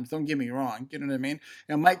sometimes. Don't get me wrong. You know what I mean?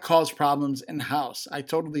 It might cause problems in house. I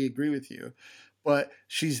totally agree with you. But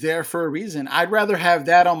she's there for a reason. I'd rather have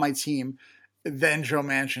that on my team than Joe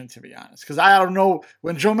Manchin, to be honest. Because I don't know,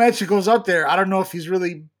 when Joe Manchin goes up there, I don't know if he's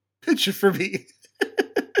really pitching for me.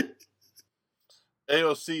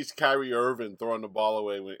 AOC's Kyrie Irving throwing the ball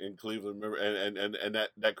away in Cleveland, remember, and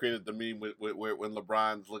that created the meme when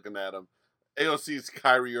LeBron's looking at him. AOC's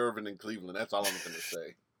Kyrie Irving in Cleveland. That's all I'm going to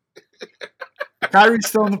say. Kyrie's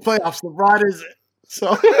still in the playoffs. LeBron isn't.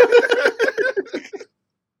 So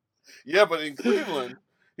yeah, but in Cleveland,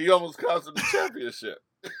 he almost cost them the championship.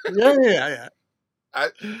 Yeah.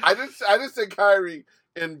 I didn't say Kyrie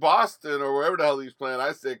in Boston or wherever the hell he's playing.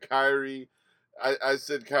 I said Kyrie. I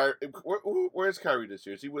said Kyrie. Where's Kyrie this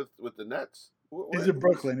year? Is he with the Nets? He's in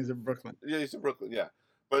Brooklyn. Yeah, he's in Brooklyn. Yeah,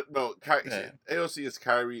 but no, AOC is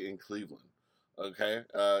Kyrie in Cleveland. Okay,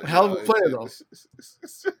 hell of a player though.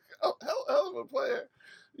 Hell of a player.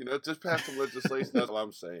 Just pass some legislation. That's all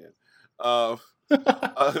I'm saying. But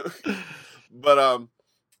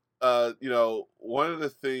one of the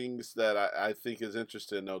things that I think is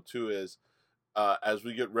interesting though too is as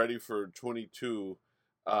we get ready for 22.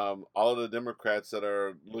 All of the Democrats that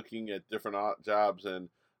are looking at different jobs, and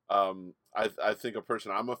I think a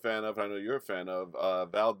person I'm a fan of, I know you're a fan of,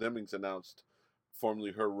 Val Demings announced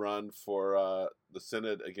formally her run for the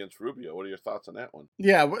Senate against Rubio. What are your thoughts on that one?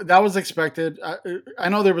 Yeah, that was expected. I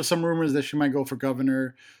know there was some rumors that she might go for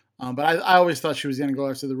governor, but I always thought she was going to go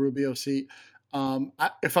after the Rubio seat.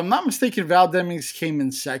 If I'm not mistaken, Val Demings came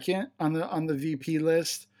in second on the VP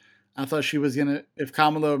list. I thought she was going to, if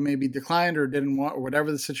Kamala maybe declined or didn't want, or whatever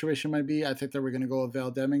the situation might be, I think they were going to go with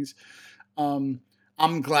Val Demings.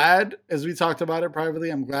 I'm glad, as we talked about it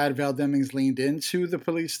privately, I'm glad Val Demings leaned into the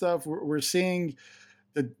police stuff. We're seeing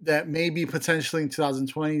that maybe potentially in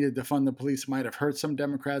 2020, the defund the police might have hurt some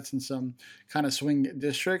Democrats in some kind of swing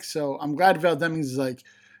districts. So I'm glad Val Demings is like,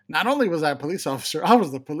 not only was I a police officer, I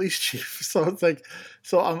was the police chief. So it's like,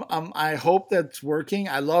 I hope that's working.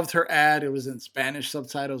 I loved her ad. It was in Spanish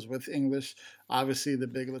subtitles with English. Obviously, the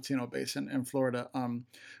big Latino base in Florida.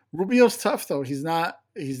 Rubio's tough though. He's not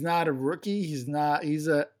a rookie.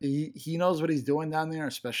 He knows what he's doing down there,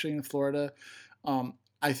 especially in Florida.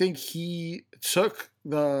 I think he took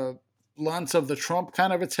the blunts of the Trump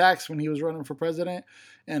kind of attacks when he was running for president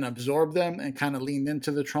and absorbed them and kind of leaned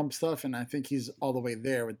into the Trump stuff. And I think he's all the way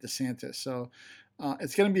there with DeSantis. So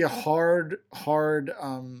it's going to be a hard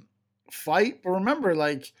fight. But remember,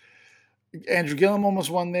 like Andrew Gillum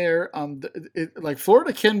almost won there. Like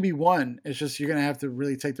Florida can be won. It's just you're going to have to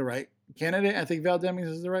really take the right candidate. I think Val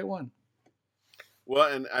Demings is the right one.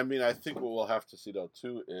 Well, and I mean, I think what we'll have to see though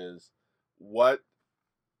too is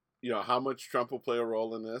how much Trump will play a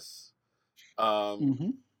role in this.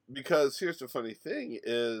 Because here's the funny thing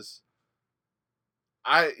is,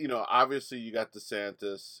 obviously you got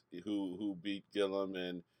DeSantis who beat Gillum,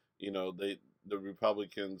 and the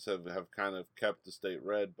Republicans have kind of kept the state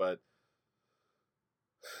red, but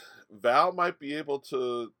Val might be able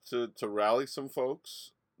to rally some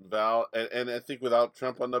folks. Val, and I think without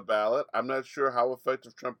Trump on the ballot, I'm not sure how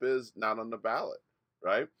effective Trump is not on the ballot,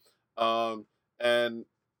 right? And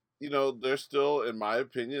there's still, in my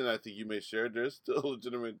opinion, I think you may share, there's still a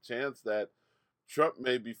legitimate chance that Trump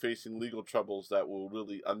may be facing legal troubles that will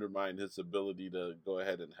really undermine his ability to go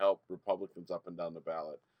ahead and help Republicans up and down the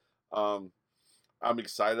ballot. I'm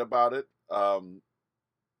excited about it. I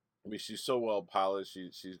mean, she's so well polished.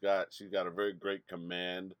 She's got a very great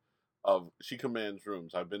command she commands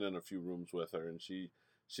rooms. I've been in a few rooms with her, and she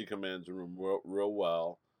commands a room real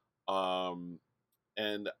well.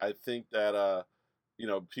 And I think that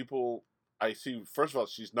people, I see, first of all,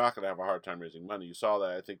 she's not going to have a hard time raising money. You saw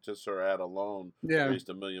that. I think just her ad alone raised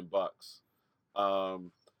 $1 million.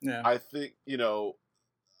 I think,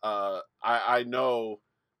 I know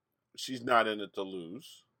she's not in it to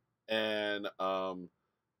lose. And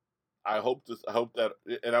I hope that,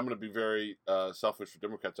 and I'm going to be very selfish for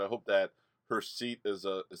Democrats. I hope that her seat is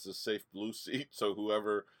a safe blue seat. So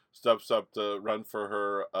whoever steps up to run for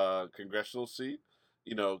her congressional seat,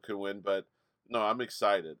 can win. But no, I'm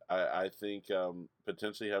excited. I think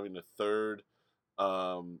potentially having a third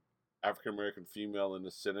African American female in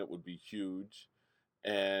the Senate would be huge,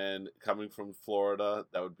 and coming from Florida,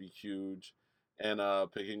 that would be huge, and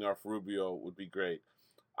picking off Rubio would be great.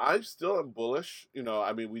 I still am bullish.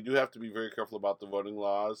 I mean, we do have to be very careful about the voting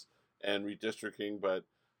laws and redistricting, but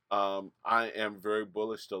I am very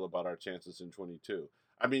bullish still about our chances in 22.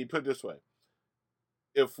 I mean, put it this way.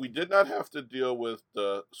 if we did not have to deal with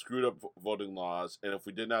the screwed up voting laws, and if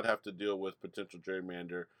we did not have to deal with potential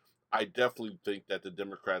gerrymander, I definitely think that the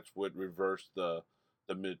Democrats would reverse the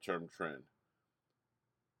midterm trend.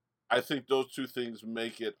 I think those two things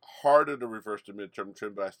make it harder to reverse the midterm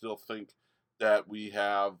trend, but I still think that we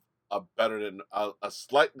have a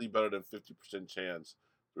slightly better than 50% chance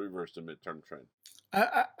to reverse the midterm trend.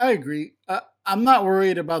 I agree. I'm not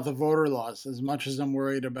worried about the voter laws as much as I'm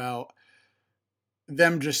worried about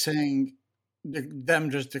them just saying them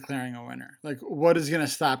just declaring a winner. Like, what is going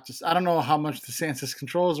to stop this? I don't know how much the census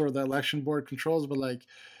controls or the election board controls, but like,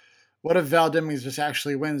 what if Val Demings just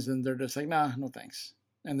actually wins and they're just like, nah, no thanks,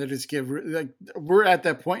 and they just give like we're at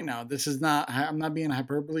that point now. This is not. I'm not being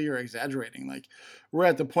hyperbole or exaggerating. Like, we're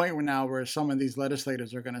at the point where now where some of these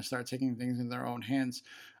legislators are going to start taking things in their own hands.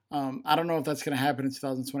 I don't know if that's going to happen in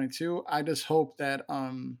 2022. I just hope that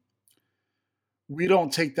we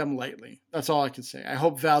don't take them lightly. That's all I can say. I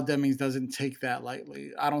hope Val Demings doesn't take that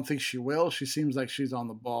lightly. I don't think she will. She seems like she's on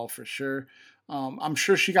the ball for sure. I'm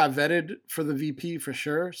sure she got vetted for the VP for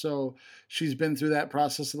sure. So she's been through that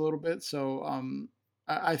process a little bit. So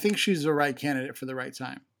I think she's the right candidate for the right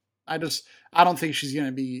time. I don't think she's going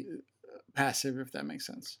to be passive, if that makes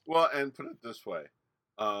sense. Well, and put it this way,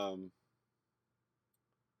 um,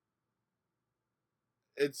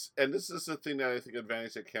 this is the thing that I think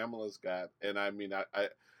advantage that Kamala's got, and I mean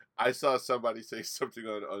I saw somebody say something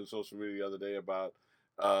on social media the other day about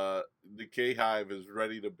the K Hive is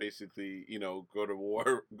ready to basically go to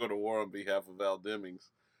war on behalf of Val Demings.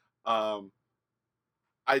 Um,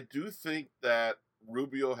 I do think that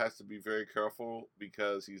Rubio has to be very careful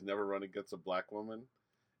because he's never run against a black woman.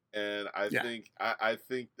 And Yeah. I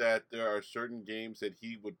think that there are certain games that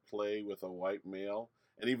he would play with a white male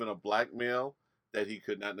and even a black male that he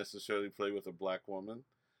could not necessarily play with a black woman,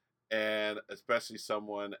 and especially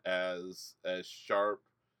someone as sharp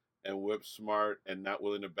and whip smart and not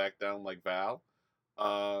willing to back down like Val.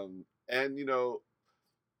 And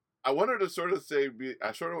I wanted to sort of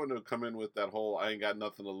I sort of wanted to come in with that whole "I ain't got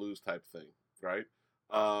nothing to lose" type thing, right?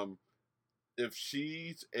 Um, if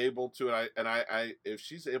she's able to, if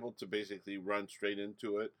she's able to basically run straight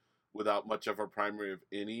into it without much of a primary of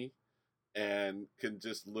any, and can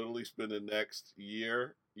just literally spend the next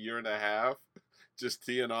year and a half, just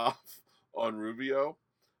teeing off on Rubio,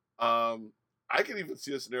 I can even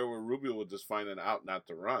see a scenario where Rubio would just find an out not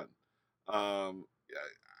to run. Um,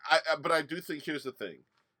 but I do think here's the thing,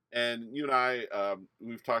 and you and I,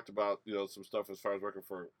 we've talked about some stuff as far as working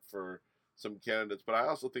for some candidates, but I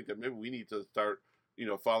also think that maybe we need to start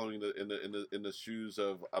following in the shoes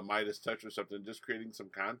of a Midas Touch or something, just creating some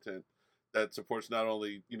content that supports not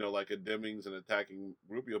only like a Demings and attacking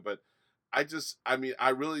Rubio, but I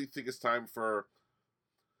really think it's time for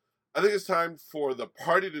the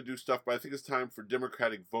party to do stuff, but I think it's time for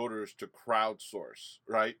Democratic voters to crowdsource,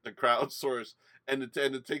 right? To crowdsource and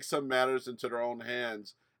to take some matters into their own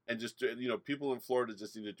hands and just people in Florida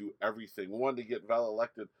just need to do everything. One, to get Val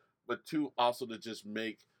elected, but two, also to just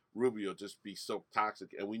make Rubio just be so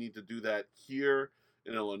toxic, and we need to do that here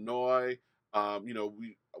in Illinois.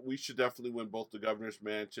 We should definitely win both the governor's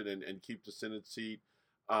mansion and keep the Senate seat.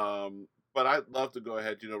 But I'd love to go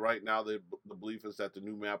ahead. Right now the belief is that the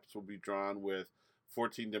new maps will be drawn with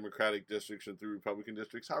 14 Democratic districts and 3 Republican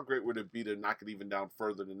districts. How great would it be to knock it even down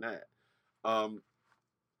further than that?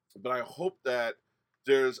 But I hope that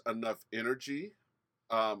there's enough energy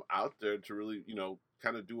out there to really,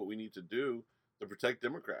 kind of do what we need to do to protect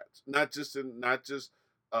Democrats, not just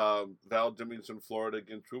Val Demings in Florida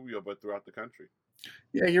against Rubio, but throughout the country.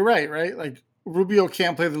 Yeah, you're right. Right, like Rubio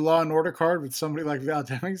can't play the law and order card with somebody like Val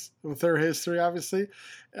Demings with her history, obviously,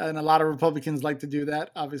 and a lot of Republicans like to do that,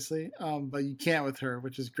 obviously, but you can't with her,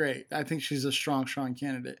 which is great. I think she's a strong, strong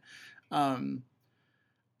candidate. Um,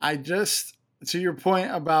 I just to your point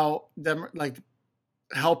about them, like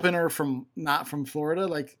helping her from not from Florida,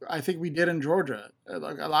 like I think we did in Georgia.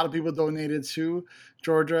 Like a lot of people donated to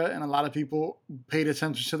Georgia, and a lot of people paid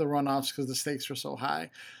attention to the runoffs because the stakes were so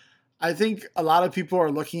high. I think a lot of people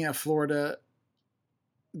are looking at Florida,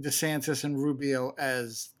 DeSantis, and Rubio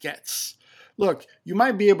as gets. Look, you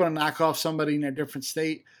might be able to knock off somebody in a different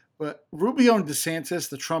state, but Rubio and DeSantis,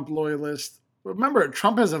 the Trump loyalist, remember,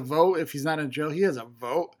 Trump has a vote if he's not in jail. He has a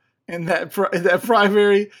vote in that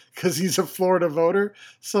primary because he's a Florida voter.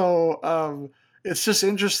 So it's just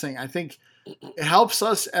interesting. I think it helps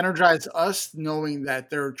us energize us knowing that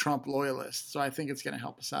they're Trump loyalists. So I think it's going to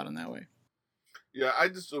help us out in that way. Yeah, I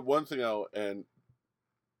just one thing out, and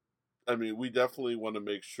I mean, we definitely want to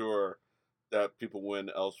make sure that people win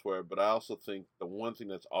elsewhere, but I also think the one thing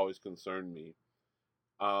that's always concerned me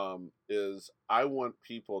is I want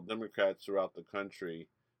people, Democrats throughout the country,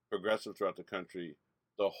 progressives throughout the country,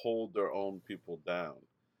 to hold their own people down.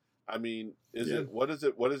 I mean, Yeah. what does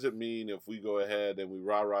it mean if we go ahead and we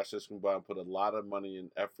rah Siskin and put a lot of money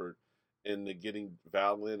and effort into getting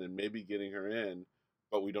Val in and maybe getting her in,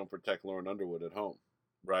 but we don't protect Lauren Underwood at home,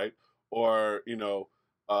 right? Or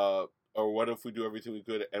uh, or what if we do everything we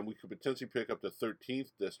could and we could potentially pick up the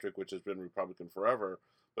 13th district, which has been Republican forever,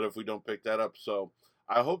 but if we don't pick that up, so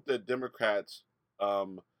I hope that Democrats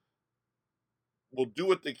um, will do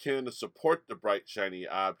what they can to support the bright, shiny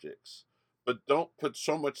objects, but don't put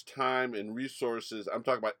so much time and resources. I'm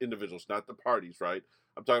talking about individuals, not the parties, right?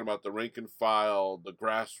 I'm talking about the rank and file, the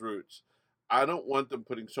grassroots. I don't want them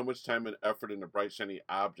putting so much time and effort into bright, shiny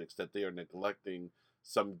objects that they are neglecting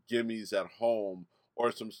some gimmies at home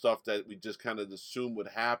or some stuff that we just kind of assume would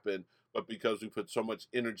happen, but because we put so much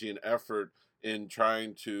energy and effort in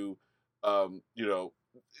trying to, you know,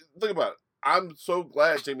 think about it. I'm so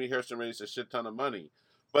glad Jamie Harrison raised a shit ton of money,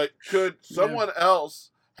 but could Yeah. someone else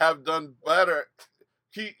have done better?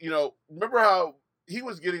 Remember how he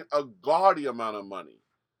was getting a gaudy amount of money,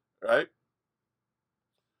 right?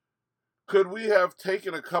 Could we have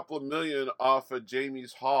taken a couple of million off of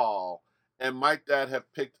Jamie's haul, and might that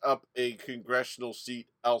have picked up a congressional seat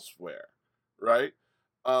elsewhere, right?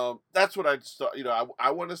 That's what I just thought.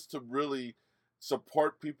 I want us to really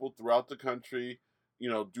support people throughout the country.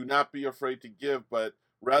 Do not be afraid to give, but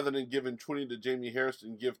rather than giving 20 to Jamie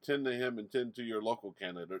Harrison, give 10 to him and 10 to your local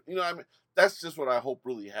candidate. I mean, that's just what I hope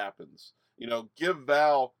really happens. Give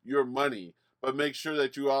Val your money, but make sure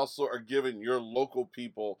that you also are giving your local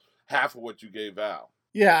people half of what you gave Val.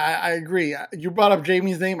 Yeah, I agree. You brought up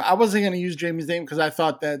Jamie's name. I wasn't going to use Jamie's name because I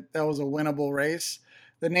thought that was a winnable race.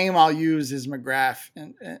 The name I'll use is McGrath,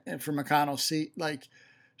 and for McConnell's seat. Like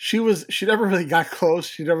she never really got close.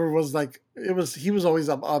 She never was like he was always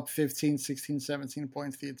up 15, 16, 17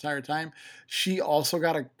 points the entire time. She also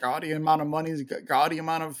got a gaudy amount of money, gaudy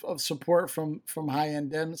amount of support from high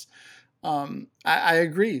end Dems. I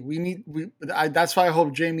agree. That's why I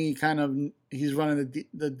hope Jamie he's running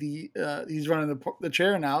he's running the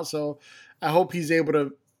chair now. So I hope he's able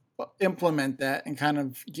to implement that and kind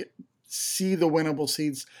of see the winnable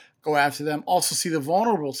seats, go after them. Also see the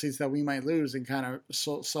vulnerable seats that we might lose and kind of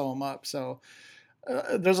sew them up. So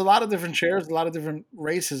there's a lot of different chairs, a lot of different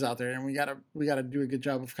races out there, and we gotta do a good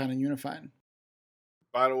job of kind of unifying.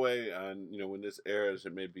 By the way, and when this airs,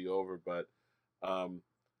 it may be over, but um,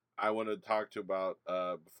 I want to talk to you about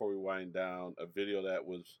before we wind down a video that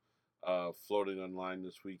was floating online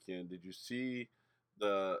this weekend. Did you see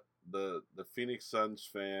the the Phoenix Suns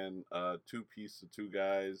fan two piece the two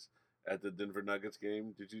guys at the Denver Nuggets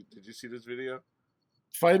game? Did you see this video?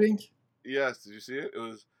 Fighting. Yes, did you see it? It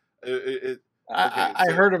was it I, okay. I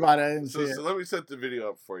So heard about it. I didn't see so it. so let me set the video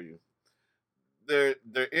up for you. They're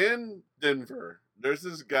in Denver. There's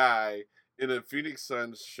this guy in a Phoenix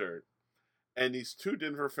Suns shirt, and these two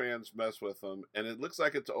Denver fans mess with him, and it looks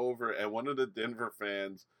like it's over, and one of the Denver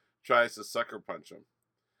fans tries to sucker punch him.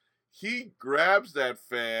 He grabs that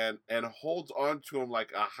fan and holds onto him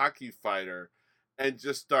like a hockey fighter and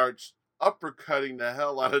just starts uppercutting the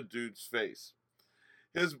hell out of dude's face.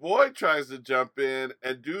 His boy tries to jump in,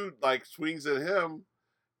 and dude like swings at him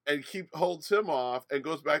and holds him off and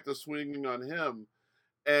goes back to swinging on him.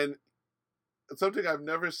 And something I've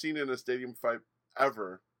never seen in a stadium fight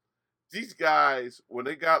ever, these guys, when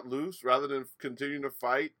they got loose, rather than continuing to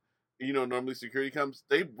fight, normally security comes,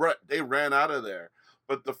 they ran out of there.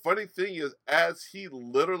 But the funny thing is, as he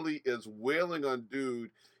literally is wailing on dude,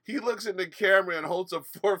 he looks in the camera and holds up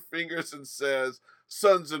four fingers and says,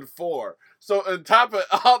 "Sons and four." So on top of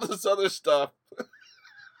all this other stuff,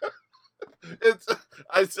 it's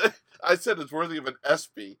I said it's worthy of an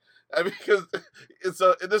ESPY. I mean, because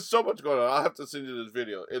there's so much going on. I'll have to send you this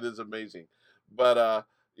video. It is amazing. But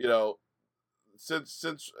you know, since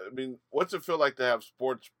I mean, what's it feel like to have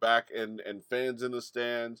sports back and fans in the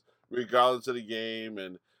stands, regardless of the game,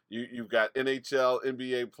 and you've got NHL,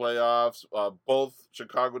 NBA playoffs. Both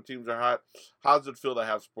Chicago teams are hot. How does it feel to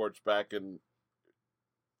have sports back in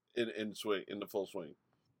swing, in the full swing?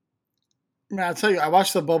 Man, I'll tell you, I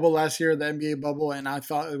watched the bubble last year, the NBA bubble, and I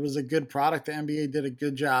thought it was a good product. The NBA did a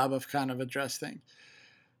good job of kind of addressing.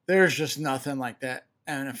 There's just nothing like that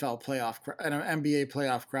NFL playoff and an NBA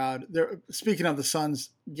playoff crowd. There. Speaking of the Suns,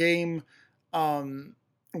 game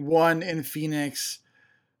one in Phoenix.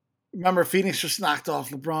 Remember, Phoenix just knocked off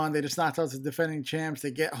LeBron. They just knocked out the defending champs.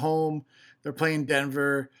 They get home. They're playing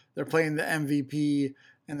Denver. They're playing the MVP,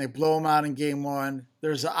 and they blow them out in game one.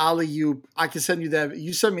 There's an alley oop. I can send you that.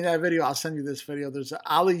 You send me that video. I'll send you this video. There's an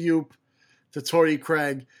alley oop to Torrey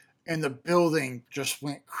Craig, and the building just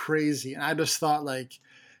went crazy. And I just thought, like,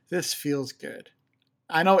 this feels good.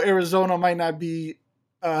 I know Arizona might not be.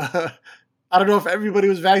 I don't know if everybody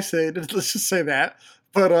was vaccinated. Let's just say that,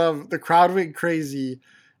 but the crowd went crazy,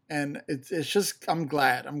 and it's just I'm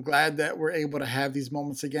glad. I'm glad that we're able to have these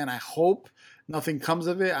moments again. I hope nothing comes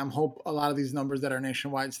of it. I hope a lot of these numbers that are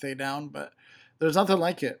nationwide stay down, but there's nothing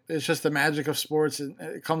like it. It's just the magic of sports, and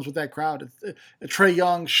it comes with that crowd. Trey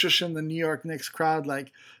Young shushing the New York Knicks crowd,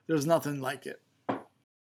 like there's nothing like it.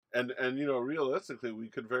 And realistically, we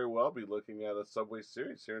could very well be looking at a Subway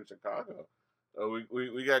Series here in Chicago.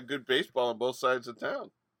 We got good baseball on both sides of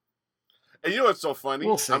town. And you know what's so funny?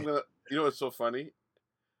 We'll see. You know what's so funny?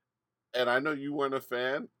 And I know you weren't a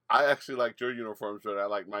fan. I actually liked your uniforms, but I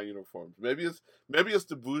like my uniforms. Maybe it's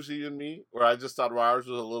the bougie in me, where I just thought ours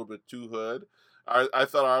was a little bit too hood. I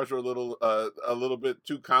thought ours were a little bit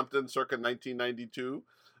too Compton, circa 1992.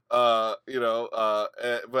 But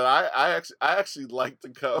I actually like the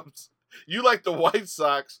Cubs. You like the White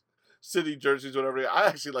Sox city jerseys, whatever. I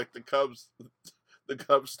actually like the Cubs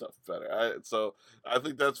stuff better. So I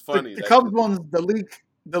think that's funny. The Cubs ones, the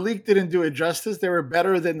leak didn't do it justice. They were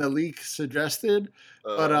better than the leak suggested,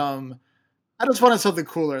 but I just wanted something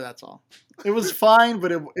cooler. That's all. It was fine,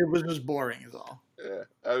 but it was just boring. Is all. Yeah,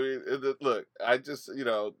 I mean, look, I just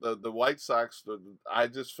the White Sox. I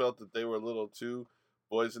just felt that they were a little too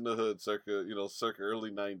Boys in the Hood, circa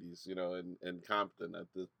early '90s, in Compton.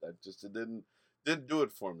 That just it didn't do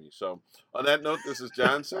it for me. So on that note, this is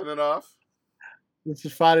John signing off. This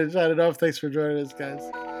is fine. Signing off. Thanks for joining us, guys.